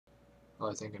Oh,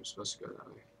 I think I'm supposed to go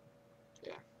that way.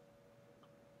 Yeah.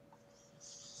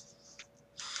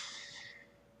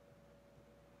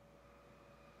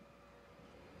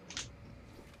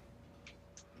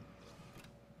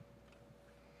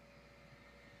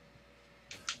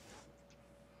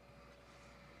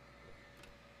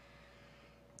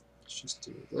 Let's just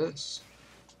do this.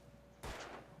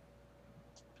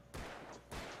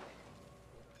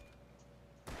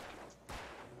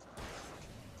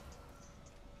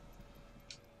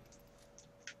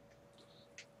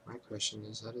 My question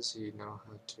is, how does he know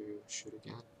how to shoot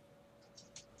again?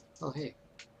 Oh, hey.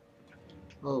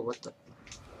 Oh, what the?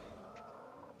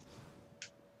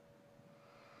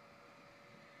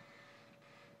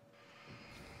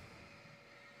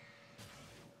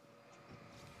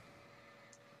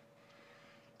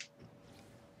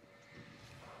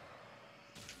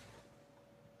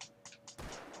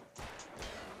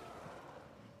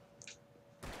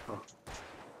 Oh,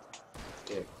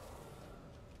 dick.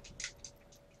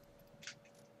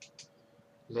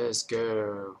 Let's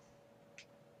go.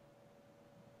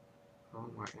 Oh,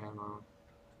 more ammo.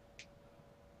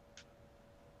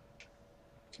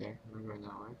 Okay, I'm going that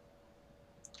way.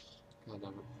 God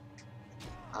damn it.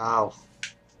 Ow!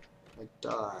 I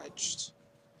dodged.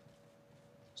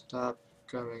 Stop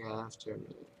coming after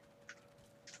me.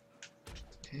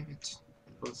 Damn it.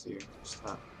 Both of you.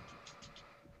 Stop.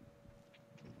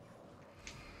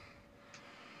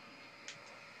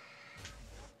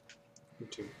 You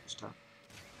too. Stop.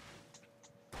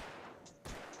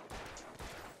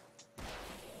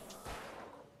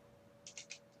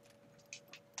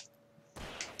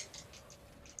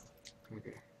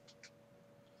 Okay.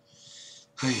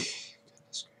 Hey,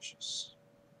 goodness gracious.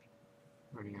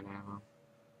 Running out of ammo.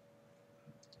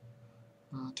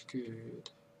 Not good.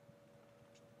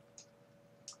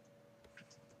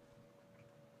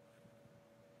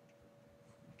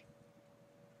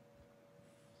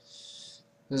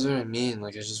 That's what I mean,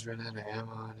 like I just ran out of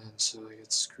ammo and then so I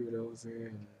get screwed over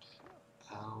and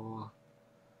ow.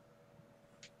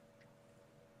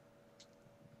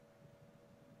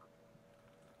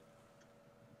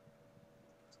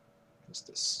 What's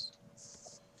this?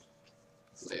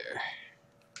 There.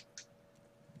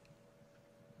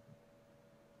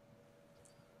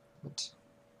 What?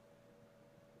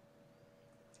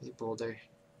 Hey Boulder.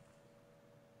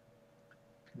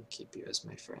 I'll keep you as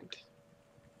my friend.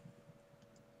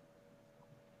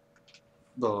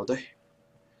 Boulder.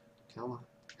 Come on.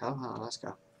 Come on, let's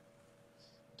go.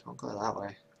 Don't go that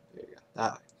way. There you go.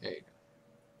 That way. There you go.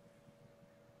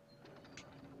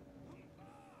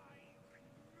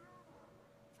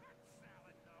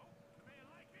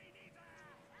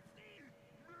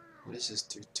 What is this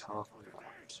dude talking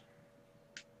about?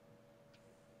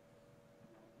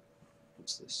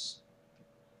 What's this?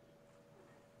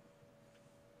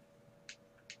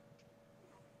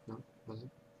 No?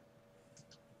 Nothing?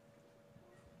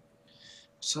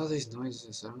 What's all these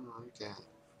noises? I don't like that.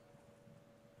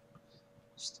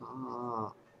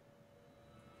 Stop.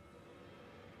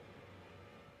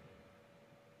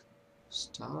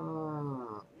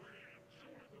 Stop.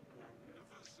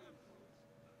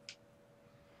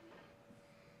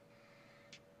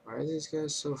 Why are these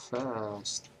guys so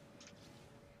fast?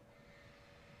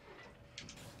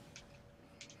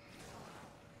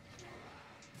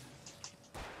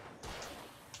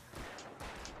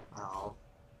 Ow.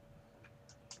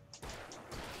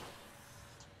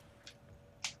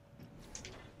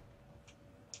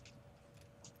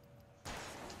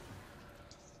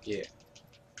 Yeah.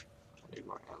 I need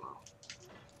more ammo.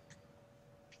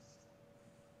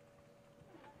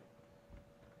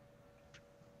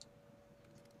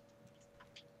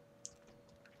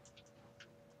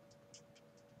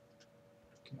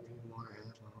 Give me more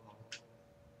ammo.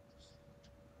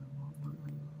 I want more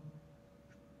ammo.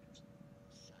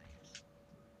 Science.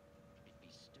 It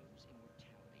bestows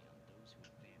immortality on those who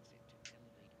advance it to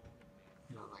elevate all of mankind.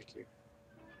 I don't like you.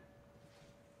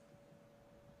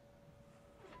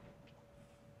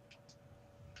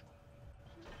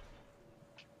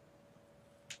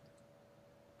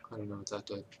 I don't know what that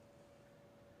did.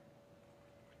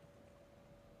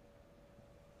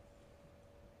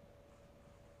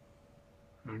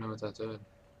 I don't know what that did.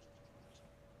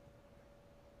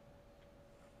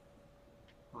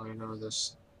 All I know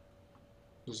this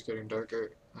is getting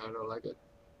darker. I don't like it.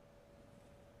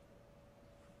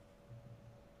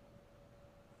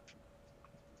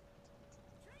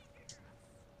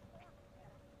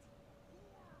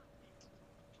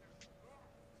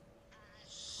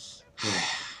 I'm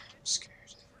scared.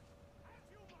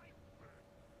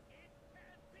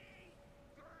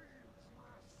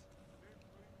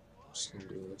 I'm just gonna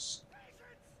do this.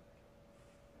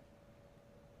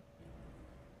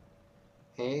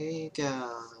 Hey guy.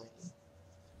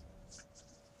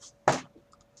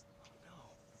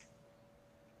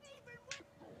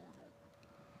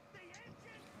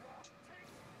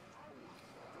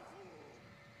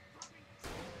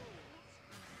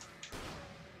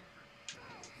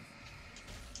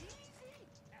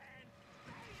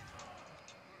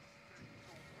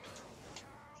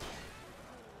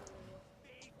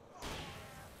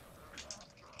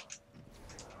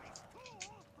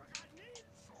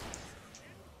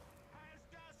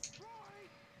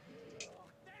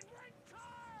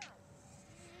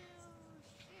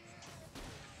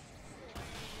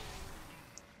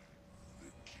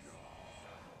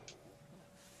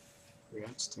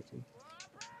 React sticky.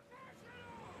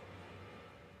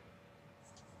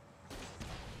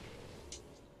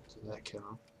 Did that kill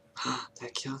him?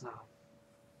 That killed him.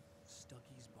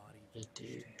 Stucky's body It did.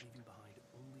 leaving behind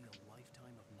only a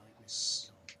lifetime of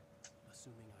nightmares to come,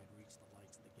 assuming I'd reach the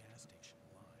lights of the gas station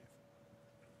alive.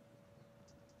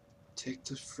 Take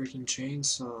the freaking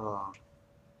chainsaw.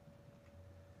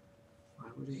 Why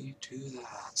wouldn't you do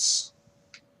that?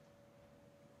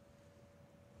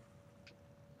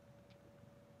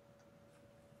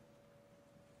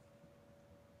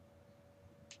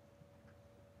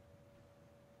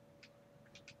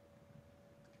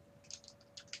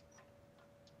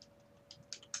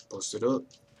 Bust it up.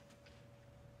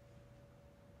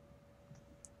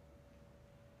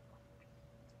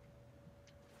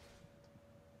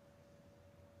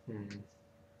 If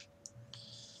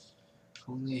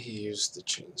only he used the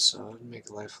chainsaw, it'd make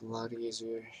life a lot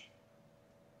easier.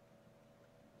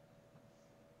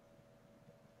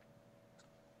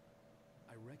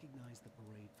 I recognized the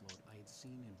parade float I had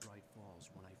seen in Bright Falls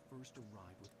when I first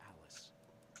arrived with Alice.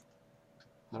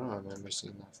 I don't remember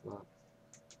seeing that float.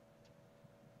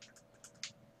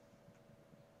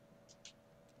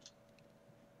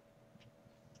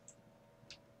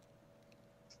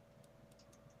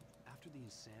 After the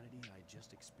insanity I had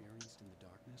just experienced in the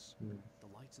darkness, the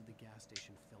lights of the gas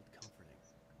station felt comforting.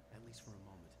 At least for a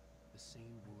moment, the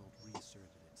sane world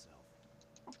reasserted itself.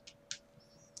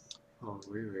 Oh,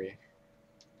 Riri.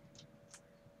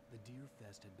 The Deer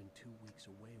Fest had been 2 weeks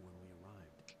away when we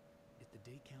arrived. If the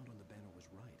day count on the banner was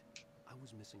right, I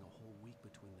was missing a whole week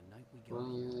between the night we got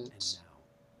here and now.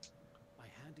 I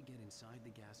had to get inside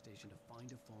the gas station to find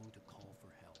a phone to call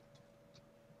for help.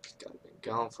 He's gotta been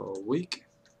gone for a week.